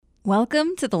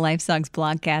Welcome to the LifeSongs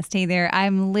blogcast. Hey there,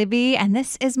 I'm Libby, and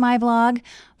this is my blog,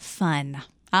 Fun.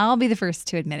 I'll be the first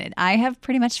to admit it. I have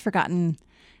pretty much forgotten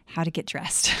how to get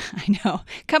dressed. I know.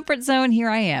 Comfort zone, here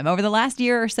I am. Over the last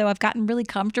year or so, I've gotten really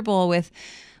comfortable with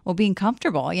being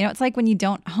comfortable. You know, it's like when you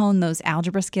don't hone those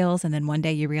algebra skills and then one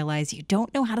day you realize you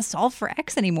don't know how to solve for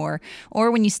X anymore.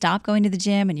 Or when you stop going to the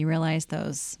gym and you realize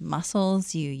those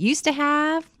muscles you used to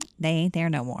have, they're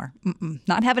no more.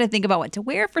 Not having to think about what to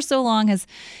wear for so long has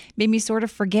made me sort of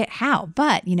forget how.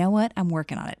 But you know what? I'm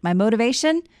working on it. My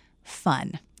motivation?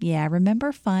 Fun. Yeah,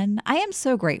 remember fun? I am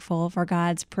so grateful for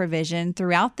God's provision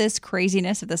throughout this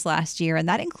craziness of this last year, and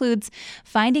that includes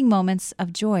finding moments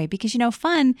of joy because, you know,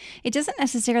 fun, it doesn't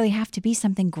necessarily have to be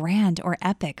something grand or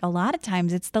epic. A lot of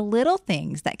times it's the little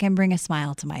things that can bring a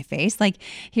smile to my face, like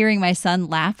hearing my son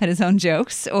laugh at his own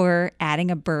jokes or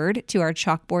adding a bird to our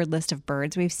chalkboard list of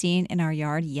birds we've seen in our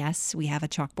yard. Yes, we have a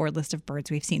chalkboard list of birds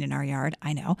we've seen in our yard,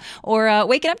 I know. Or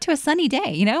waking up to a sunny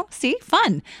day, you know? See?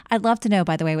 Fun. I'd love to know,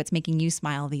 by the way, what's making you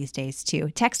smile these days too.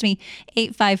 Text me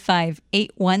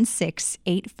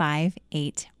 855-816-8581.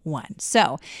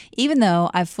 So even though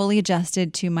I've fully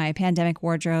adjusted to my pandemic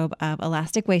wardrobe of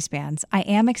elastic waistbands, I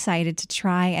am excited to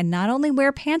try and not only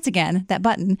wear pants again, that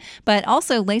button, but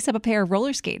also lace up a pair of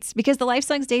roller skates because the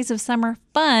LifeSongs Days of Summer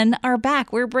Fun are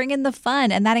back. We're bringing the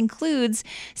fun, and that includes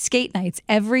skate nights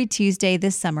every Tuesday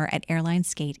this summer at Airline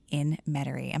Skate in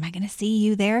Metairie. Am I going to see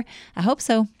you there? I hope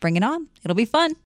so. Bring it on. It'll be fun.